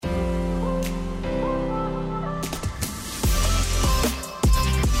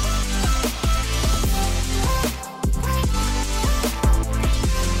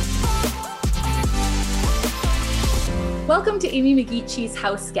Welcome to Amy McGeechie's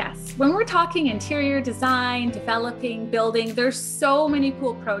House Guests. When we're talking interior design, developing, building, there's so many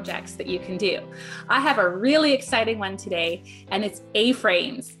cool projects that you can do. I have a really exciting one today, and it's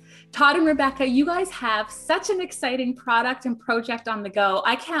A-frames. Todd and Rebecca, you guys have such an exciting product and project on the go.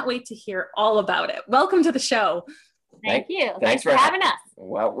 I can't wait to hear all about it. Welcome to the show. Thank you. Thanks for having us.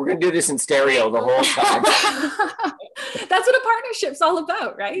 Well, we're going to do this in stereo the whole time. That's what a partnership's all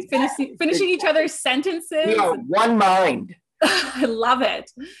about, right? Finishing each other's sentences. We are one mind. I love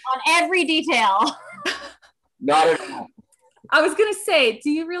it. On every detail. Not at all. I was going to say,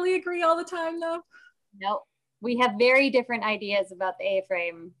 do you really agree all the time, though? Nope. We have very different ideas about the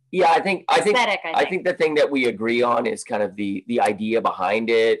A-frame. Yeah, I think the thing that we agree on is kind of the idea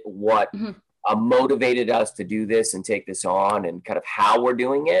behind it, what motivated us to do this and take this on, and kind of how we're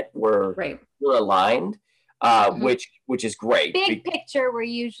doing it. We're aligned, which is great. Big picture, we're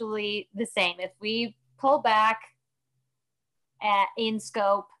usually the same. If we pull back in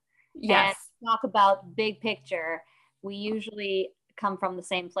scope and talk about big picture, we usually come from the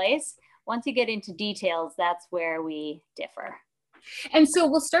same place. Once you get into details, that's where we differ. And so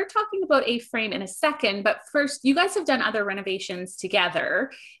we'll start talking about A-frame in a second, but first, you guys have done other renovations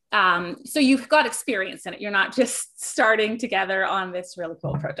together. So you've got experience in it. You're not just starting together on this really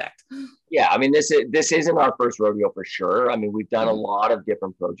cool project. Yeah, I mean, this isn't our first rodeo for sure. I mean, we've done a lot of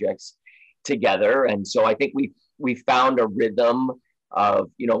different projects together. And so I think we found a rhythm of,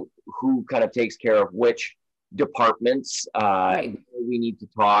 who kind of takes care of which departments, where we need to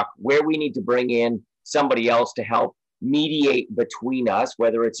talk, where we need to bring in somebody else to help mediate between us,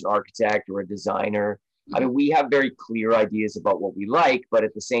 whether it's an architect or a designer. I mean, we have very clear ideas about what we like, but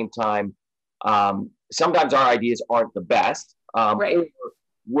at the same time, sometimes our ideas aren't the best.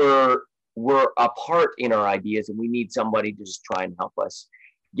 We're apart in our ideas, and we need somebody to just try and help us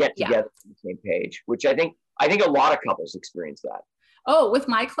get together on the same page, which I think a lot of couples experience that. Oh, with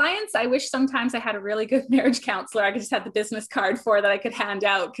my clients, I wish sometimes I had a really good marriage counselor I could just have the business card for that I could hand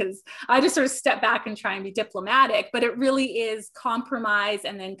out, because I just sort of step back and try and be diplomatic, but it really is compromise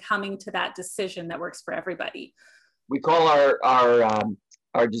and then coming to that decision that works for everybody. We call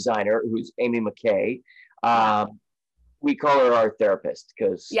our designer, who's Amy McKay, we call her our therapist,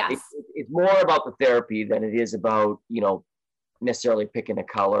 because it's more about the therapy than it is about, necessarily picking a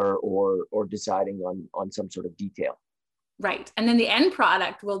color or deciding on some sort of detail. Right. And then the end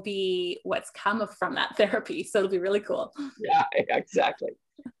product will be what's come from that therapy. So it'll be really cool. Yeah, exactly.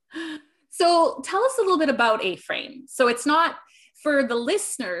 So tell us a little bit about A-frame. So it's not, for the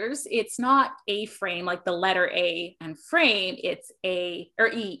listeners, it's not A-frame like the letter A and frame, it's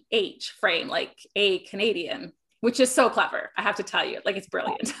E-H frame, like A Canadian, which is so clever. I have to tell you, it's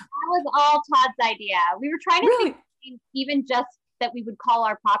brilliant. That was all Todd's idea. We were trying to think even just that we would call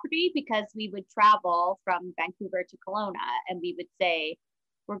our property, because we would travel from Vancouver to Kelowna, and we would say,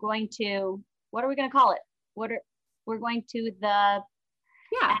 we're going to, what are we going to call it? We're going to the,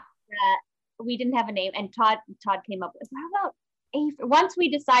 we didn't have a name, and Todd came up with, how about once we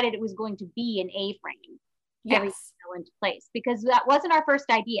decided it was going to be an A-frame, everything fell into place, because that wasn't our first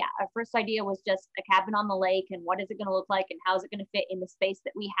idea. Our first idea was just a cabin on the lake, and what is it going to look like, and how is it going to fit in the space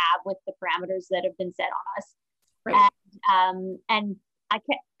that we have with the parameters that have been set on us. Right. And I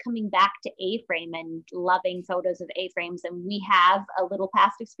kept coming back to A-frame and loving photos of A-frames. And we have a little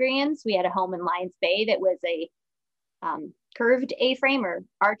past experience. We had a home in Lions Bay that was a curved A-frame or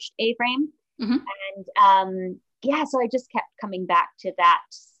arched A-frame. And so I just kept coming back to that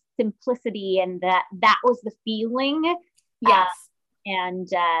simplicity, and that was the feeling. Yes.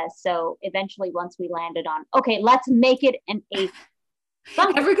 So eventually, once we landed on, okay, let's make it an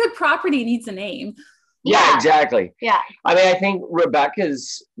A-frame. Every good property needs a name. Yeah, exactly. Yeah. I mean, I think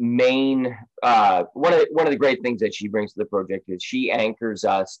Rebecca's main, one of the great things that she brings to the project is she anchors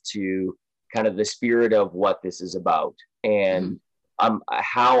us to kind of the spirit of what this is about, and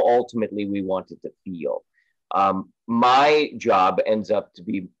how ultimately we want it to feel. My job ends up to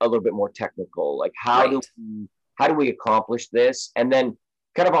be a little bit more technical, like how do we accomplish this? And then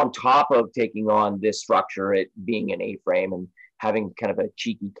kind of on top of taking on this structure, it being an A-frame and having kind of a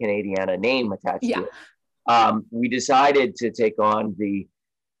cheeky Canadiana name attached to it. We decided to take on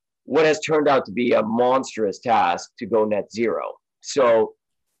what has turned out to be a monstrous task to go net zero. So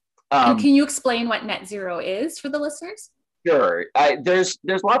can you explain what net zero is for the listeners? Sure. There's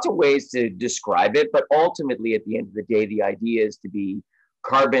lots of ways to describe it, but ultimately at the end of the day, the idea is to be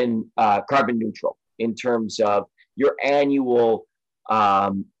carbon neutral in terms of your annual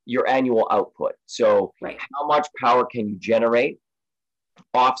output. So how much power can you generate,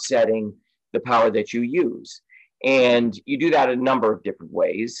 offsetting the power that you use? And you do that a number of different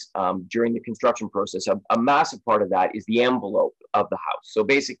ways during the construction process. A massive part of that is the envelope of the house. So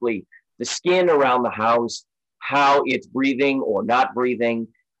basically, the skin around the house, how it's breathing or not breathing,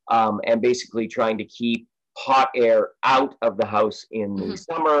 and basically trying to keep hot air out of the house in the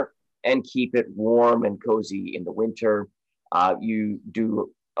summer and keep it warm and cozy in the winter. You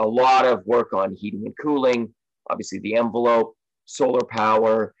do a lot of work on heating and cooling, obviously the envelope, solar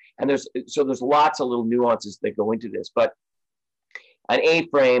power, and there's lots of little nuances that go into this. But an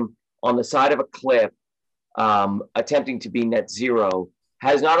A-frame on the side of a cliff, attempting to be net zero,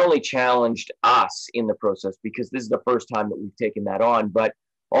 has not only challenged us in the process, because this is the first time that we've taken that on, but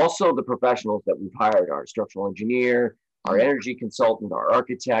also the professionals that we've hired, our structural engineer, our energy consultant, our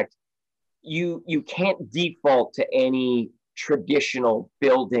architect. You can't default to any traditional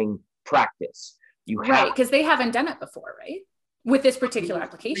building practice. Right, because they haven't done it before, right? With this particular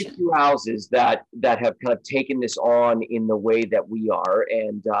application. Few houses that have kind of taken this on in the way that we are.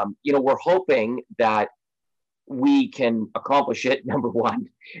 And, we're hoping that we can accomplish it, number one.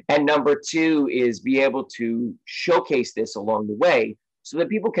 And number two is be able to showcase this along the way so that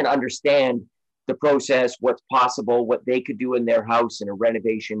people can understand the process, what's possible, what they could do in their house in a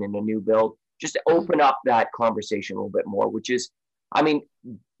renovation, in a new build, just to open up that conversation a little bit more, which is,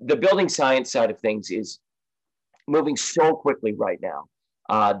 the building science side of things is moving so quickly right now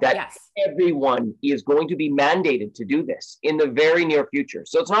that everyone is going to be mandated to do this in the very near future.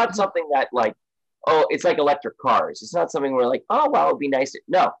 So it's not something that it's like electric cars. It's not something where it'd be nice.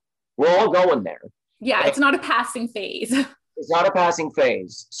 No, we're all going there. Yeah, it's not a passing phase. It's not a passing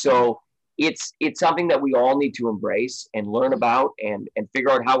phase. So it's something that we all need to embrace and learn about and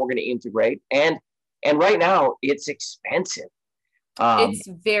figure out how we're going to integrate. And right now it's expensive. It's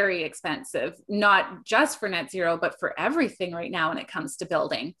very expensive, not just for net zero, but for everything right now when it comes to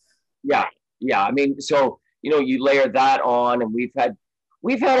building. Yeah. So, you layer that on, and we've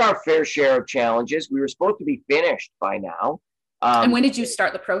had our fair share of challenges. We were supposed to be finished by now. And when did you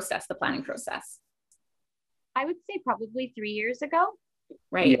start the planning process? I would say probably 3 years ago.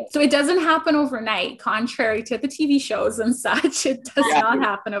 Right. Yeah. So it doesn't happen overnight, contrary to the TV shows and such. It does not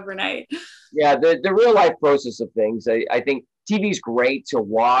happen overnight. Yeah. The real life process of things, I think TV is great to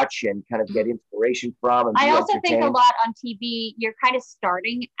watch and kind of get inspiration from. And I also think a lot on TV, you're kind of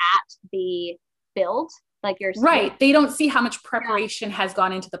starting at the build. Right. They don't see how much preparation has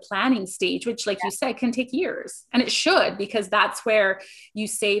gone into the planning stage, which, like you said, can take years. And it should, because that's where you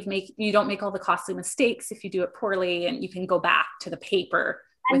you don't make all the costly mistakes if you do it poorly, and you can go back to the paper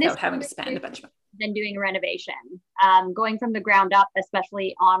without having to spend a bunch of money. Then doing a renovation, going from the ground up,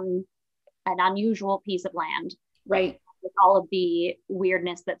 especially on an unusual piece of land. Right. With all of the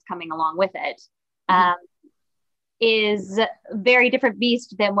weirdness that's coming along with it. Is a very different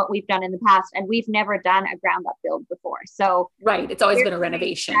beast than what we've done in the past. And we've never done a ground up build before. So right. It's always been a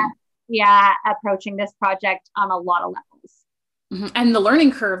renovation. Approaching this project on a lot of levels. And the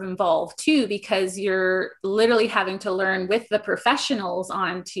learning curve involved too, because you're literally having to learn with the professionals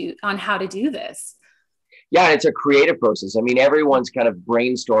on how to do this. Yeah. It's a creative process. Everyone's kind of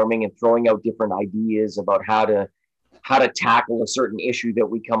brainstorming and throwing out different ideas about how to tackle a certain issue that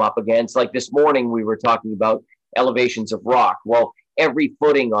we come up against. Like this morning, we were talking about elevations of rock. Well, every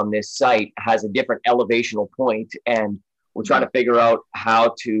footing on this site has a different elevational point, and we're trying to figure out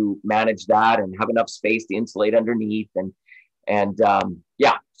how to manage that and have enough space to insulate underneath.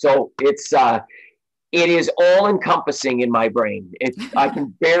 So it is all encompassing in my brain. I can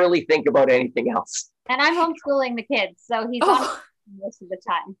barely think about anything else. And I'm homeschooling the kids, so he's on most of the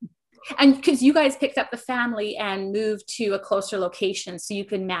time. And because you guys picked up the family and moved to a closer location so you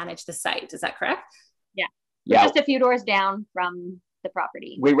can manage the site. Is that correct? Yeah. Just a few doors down from the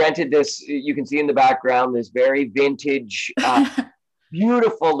property. We rented this, you can see in the background, this very vintage,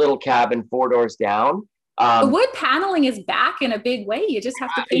 beautiful little cabin 4 doors down. The wood paneling is back in a big way. You just have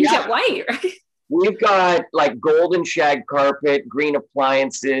to paint it white, right? We've got golden shag carpet, green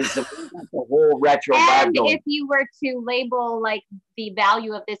appliances, the whole retro vibe going. And if you were to label the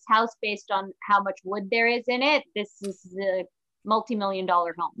value of this house based on how much wood there is in it, this is a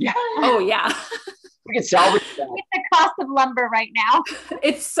multi-million-dollar home. Yeah. Oh yeah. We can salvage that. It's the cost of lumber right now.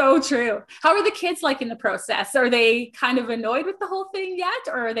 It's so true. How are the kids in the process? Are they kind of annoyed with the whole thing yet,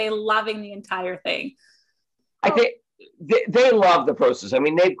 or are they loving the entire thing? I think they love the process.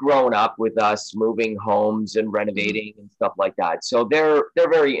 They've grown up with us moving homes and renovating and stuff like that. So they're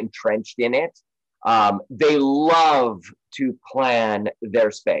very entrenched in it. They love to plan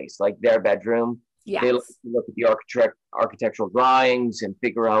their space, like their bedroom. Yes. They look at the architectural drawings and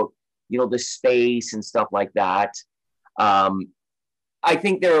figure out, the space and stuff like that. I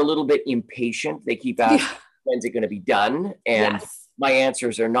think they're a little bit impatient. They keep asking when's it going to be done? And yes. my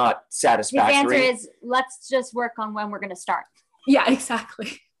answers are not His satisfactory. answer is, let's just work on when we're going to start. Yeah,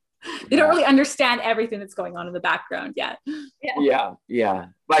 exactly. They don't really understand everything that's going on in the background yet. Yeah.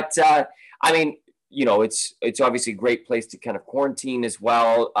 But I mean, you know, it's obviously a great place to kind of quarantine as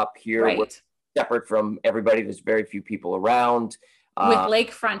well up here. Right. We're separate from everybody. There's very few people around. With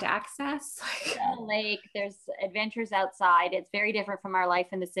lakefront access. Lake, there's adventures outside. It's very different from our life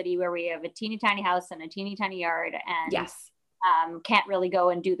in the city where we have a teeny tiny house and a teeny tiny yard, and yes. Can't really go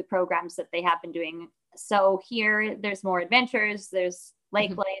and do the programs that they have been doing. So here there's more adventures. There's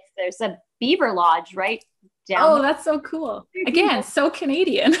lake life. There's a beaver lodge right down. That's so cool. Again, so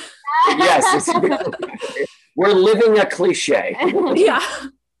Canadian. Yes. We're living a cliche. Yeah.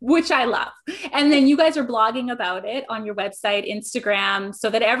 Which I love. And then you guys are blogging about it on your website, Instagram, so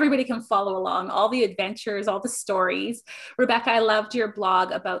that everybody can follow along, all the adventures, all the stories. Rebecca, I loved your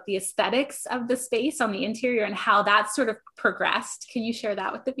blog about the aesthetics of the space on the interior and how that sort of progressed. Can you share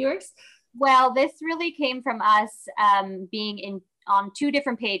that with the viewers? Well, this really came from us being on two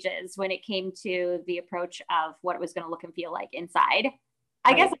different pages when it came to the approach of what it was going to look and feel like inside.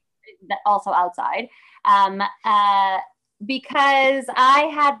 I guess also outside. Because I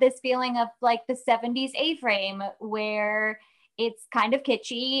had this feeling of like the 70s A-frame where it's kind of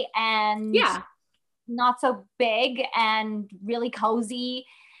kitschy and not so big and really cozy.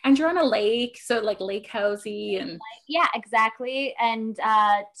 And you're on a lake, so like lake housey and yeah, exactly. And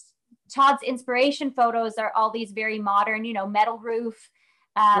Todd's inspiration photos are all these very modern, you know, metal roof,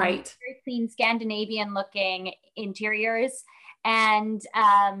 very clean Scandinavian looking interiors. And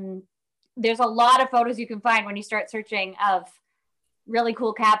there's a lot of photos you can find when you start searching of really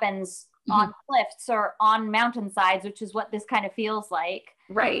cool cabins on cliffs or on mountainsides, which is what this kind of feels like.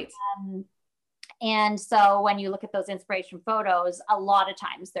 Right. And so when you look at those inspiration photos, a lot of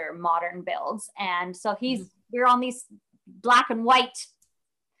times they're modern builds. And so we're on these black and white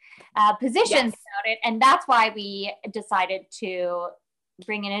positions about it. And that's why we decided to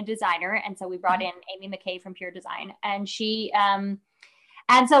bring in a designer. And so we brought in Amy McKay from Pure Design, and she,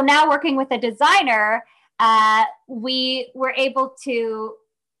 and so now working with a designer, we were able to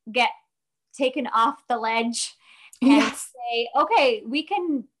get taken off the ledge and say, okay, we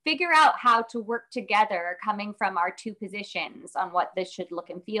can figure out how to work together coming from our two positions on what this should look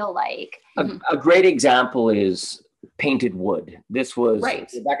and feel like. A great example is painted wood. This was,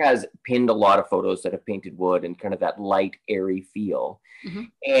 Rebecca has pinned a lot of photos that have painted wood and kind of that light, airy feel.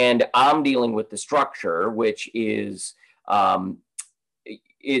 And I'm dealing with the structure, which is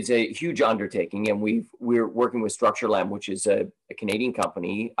a huge undertaking, and we're working with Structurlam, which is a Canadian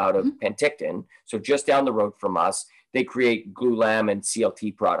company out of Penticton, so just down the road from us. They create glulam and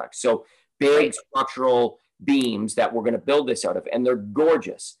CLT products, so big structural beams that we're going to build this out of, and they're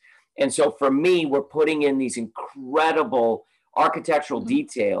gorgeous. And so for me, we're putting in these incredible architectural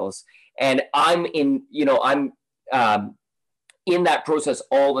details, and I'm in in that process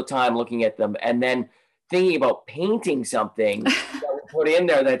all the time, looking at them, and then thinking about painting something put in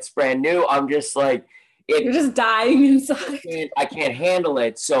there that's brand new. I'm just like, you're just dying inside. I can't handle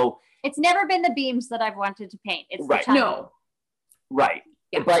it. So it's never been the beams that I've wanted to paint. It's right. Right.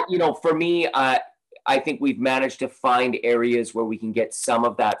 Yeah. But for me, I think we've managed to find areas where we can get some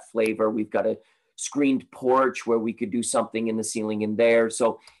of that flavor. We've got a screened porch where we could do something in the ceiling in there.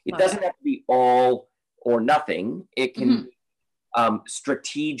 So it doesn't have to be all or nothing. It can be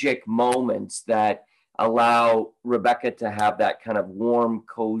strategic moments that allow Rebecca to have that kind of warm,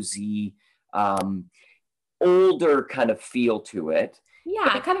 cozy, older kind of feel to it.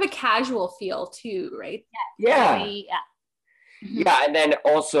 Yeah, kind of a casual feel too, right? Yeah. Yeah, and then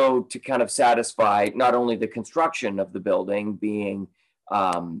also to kind of satisfy not only the construction of the building being,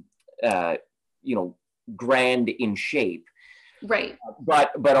 grand in shape, right?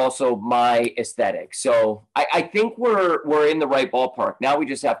 But also my aesthetic. So I think we're in the right ballpark. Now we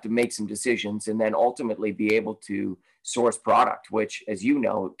just have to make some decisions and then ultimately be able to source product, which, as you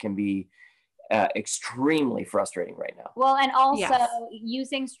know, can be extremely frustrating right now. Well, and also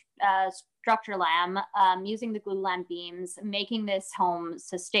using Structurlam, using the glulam beams, making this home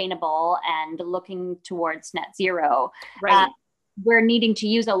sustainable and looking towards net zero. Right. We're needing to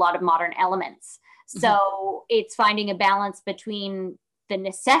use a lot of modern elements. So it's finding a balance between the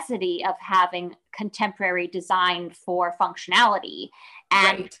necessity of having contemporary design for functionality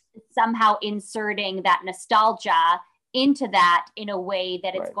and somehow inserting that nostalgia into that in a way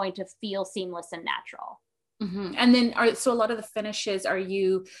that it's going to feel seamless and natural. And then, so a lot of the finishes, are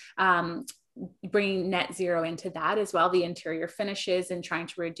you bringing net zero into that as well? The interior finishes and trying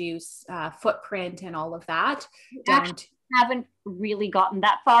to reduce footprint and all of that? Haven't really gotten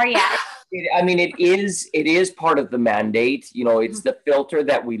that far yet. I mean, it is part of the mandate. You know, it's the filter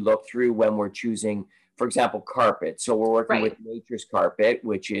that we look through when we're choosing, for example, carpet. So we're working with Nature's Carpet,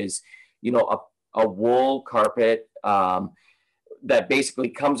 which is, you know, a wool carpet that basically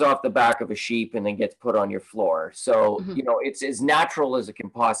comes off the back of a sheep and then gets put on your floor. So, you know, it's as natural as it can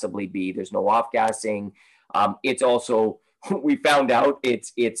possibly be. There's no off-gassing. It's also, we found out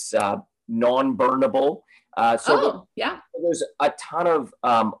it's non-burnable. There's a ton of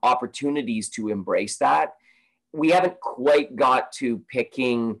opportunities to embrace that. We haven't quite got to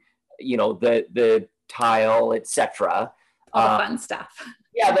picking, you know, the tile, etc. All the fun stuff.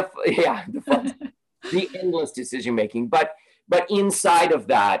 The fun stuff. The endless decision making. But inside of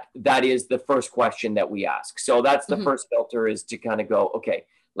that is the first question that we ask. So that's the first filter, is to kind of go, okay,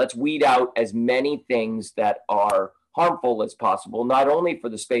 let's weed out as many things that are harmful as possible, not only for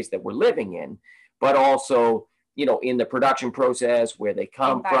the space that we're living in, but also, you know, in the production process, where they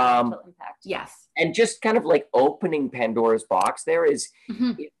come from. Impact. Yes. And just kind of like opening Pandora's box there is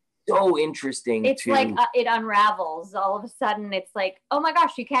it's so interesting. It's like it unravels. All of a sudden, it's like, oh my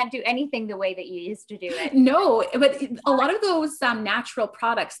gosh, you can't do anything the way that you used to do it. No, but a lot of those natural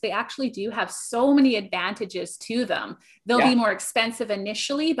products, they actually do have so many advantages to them. They'll be more expensive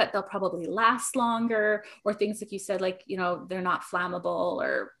initially, but they'll probably last longer, or things like you said, like, you know, they're not flammable,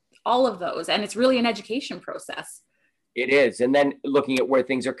 or all of those. And it's really an education process. It is. And then looking at where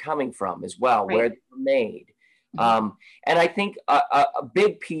things are coming from as well, where they're made. And I think a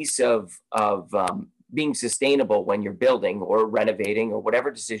big piece of being sustainable when you're building or renovating or whatever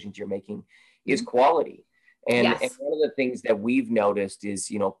decisions you're making is quality. And one of the things that we've noticed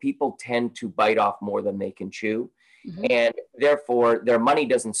is, you know, people tend to bite off more than they can chew. And therefore their money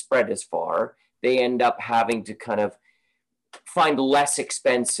doesn't spread as far. They end up having to kind of find less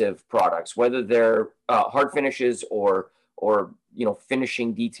expensive products, whether they're hard finishes or you know,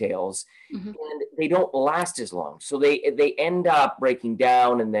 finishing details, and they don't last as long. So they end up breaking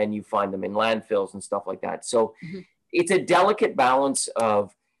down, and then you find them in landfills and stuff like that. So it's a delicate balance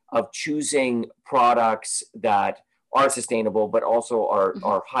of choosing products that are sustainable, but also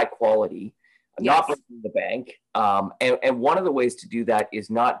are high quality, not breaking the bank. And one of the ways to do that is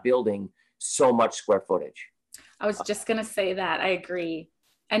not building so much square footage. I was just going to say that. I agree.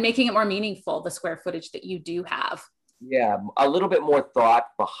 And making it more meaningful, the square footage that you do have. Yeah, a little bit more thought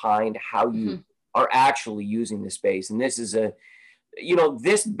behind how you are actually using the space. And this is you know,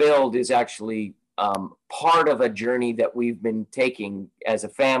 this build is actually part of a journey that we've been taking as a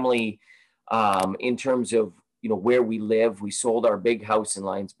family in terms of, you know, where we live. We sold our big house in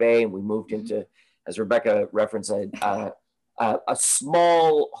Lions Bay and we moved into, as Rebecca referenced, a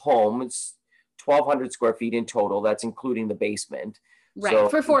small home. It's 1,200 square feet in total. That's including the basement. Right. So,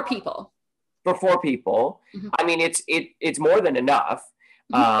 for 4 people. For 4 people. I mean, it's more than enough.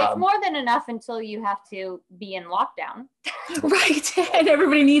 It's more than enough until you have to be in lockdown. Right. And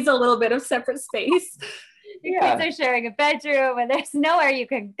everybody needs a little bit of separate space. Your kids are sharing a bedroom and there's nowhere you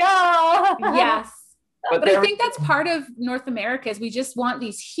can go. Yes. But I think that's part of North America, is we just want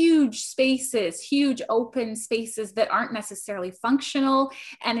these huge spaces, huge open spaces that aren't necessarily functional,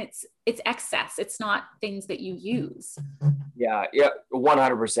 and it's excess. It's not things that you use. Yeah,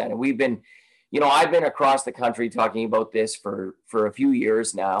 100%. And we've been, you know, I've been across the country talking about this for a few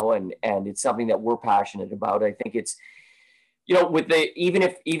years now, and it's something that we're passionate about. I think it's, you know, with even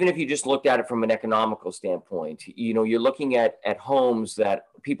if you just looked at it from an economical standpoint, you know, you're looking at homes that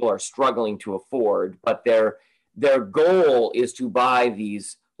people are struggling to afford, but their goal is to buy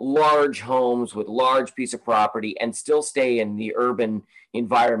these large homes with large piece of property and still stay in the urban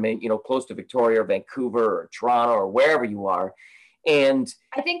environment, you know, close to Victoria or Vancouver or Toronto or wherever you are. And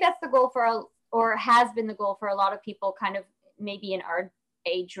I think that's the goal or has been the goal for a lot of people, kind of maybe in our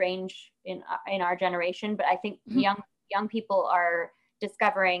age range, in our generation. But I think young people are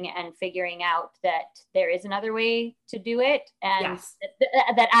discovering and figuring out that there is another way to do it, and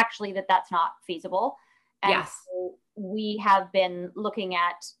that actually that's not feasible. And so we have been looking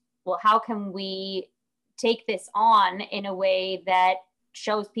at, well, how can we take this on in a way that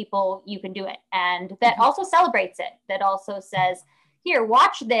shows people you can do it, and that also celebrates it, that also says, here,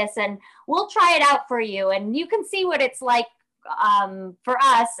 watch this and we'll try it out for you and you can see what it's like for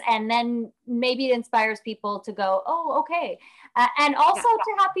us. And then maybe it inspires people to go, oh, okay. And also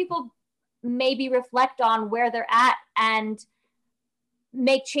to have people maybe reflect on where they're at and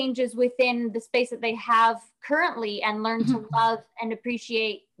make changes within the space that they have currently, and learn to love and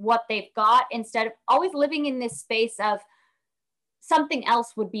appreciate what they've got, instead of always living in this space of something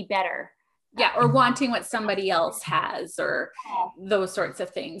else would be better. Yeah, or wanting what somebody else has, or those sorts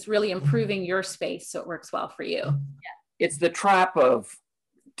of things, really improving your space so it works well for you. It's the trap of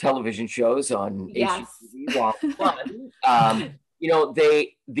television shows on Yes. HGTV, while fun,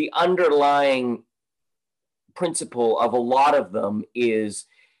 the underlying principle of a lot of them is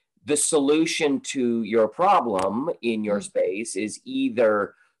the solution to your problem in your space is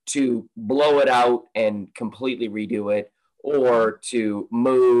either to blow it out and completely redo it, or to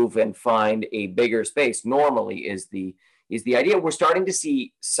move and find a bigger space normally is the idea. We're starting to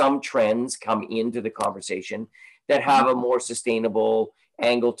see some trends come into the conversation that have a more sustainable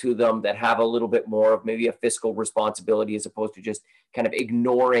angle to them, that have a little bit more of maybe a fiscal responsibility as opposed to just kind of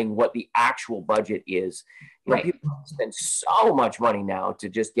ignoring what the actual budget is. Right. People spend so much money now to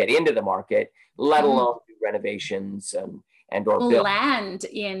just get into the market, let alone do renovations and or build. Land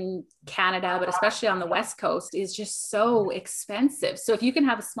in Canada, but especially on the West Coast, is just so expensive. So if you can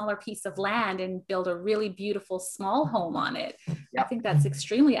have a smaller piece of land and build a really beautiful small home on it, I think that's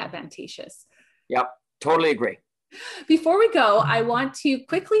extremely advantageous. Yep, totally agree. Before we go, I want to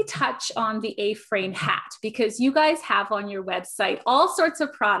quickly touch on the A-Frame hat, because you guys have on your website all sorts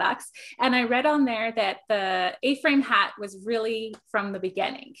of products. And I read on there that the A-Frame hat was really from the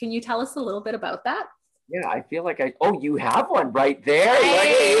beginning. Can you tell us a little bit about that? Yeah, I feel like you have one right there.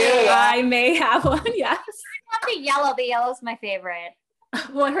 Hey, I may have one, yes. I have the yellow. The yellow's my favorite.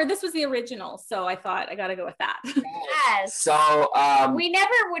 Well, I heard this was the original, so I thought I got to go with that. Yes. So we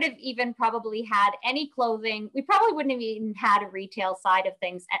never would have even probably had any clothing. We probably wouldn't have even had a retail side of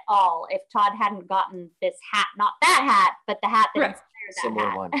things at all if Todd hadn't gotten this hat, not that hat, but the hat that inspired that similar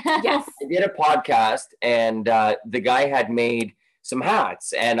hat. one. Yes. I did a podcast, and the guy had made some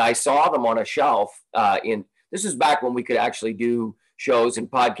hats, and I saw them on a shelf. This was back when we could actually do shows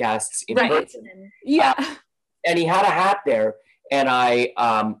and podcasts in person. Yeah. And he had a hat there. And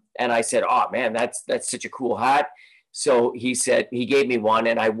I said, "Oh man, that's such a cool hat." So he gave me one,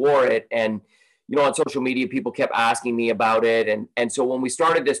 and I wore it. And on social media, people kept asking me about it. And so when we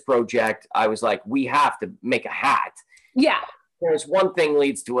started this project, I was like, "We have to make a hat." Yeah. There's one thing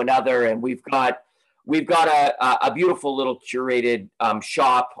leads to another, and we've got a beautiful little curated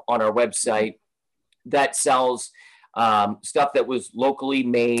shop on our website that sells stuff that was locally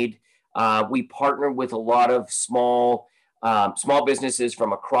made. We partner with a lot of small businesses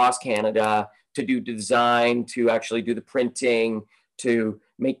from across Canada to do design, to actually do the printing, to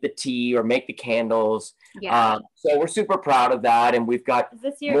make the tea or make the candles. Yeah. So we're super proud of that, and we've got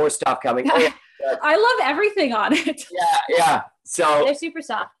more stuff coming. I love everything on it. Yeah. So they're super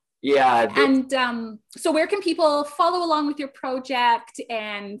soft. Yeah. And so where can people follow along with your project,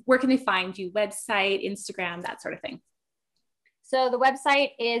 and where can they find you? Website, Instagram, that sort of thing. So the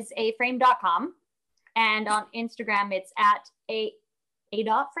website is aframe.com. And on Instagram, it's at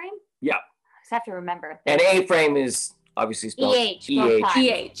a.frame. Yeah. I just have to remember. And A-Frame is obviously spelled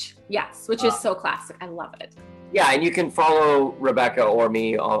E-H, yes, which is so classic. I love it. Yeah, and you can follow Rebecca or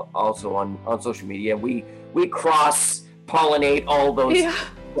me also on social media. We cross-pollinate all those. Yeah.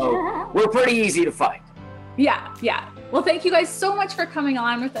 So we're pretty easy to find. Yeah. Well, thank you guys so much for coming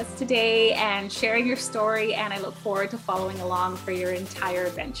on with us today and sharing your story. And I look forward to following along for your entire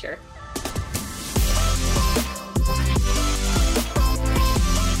adventure.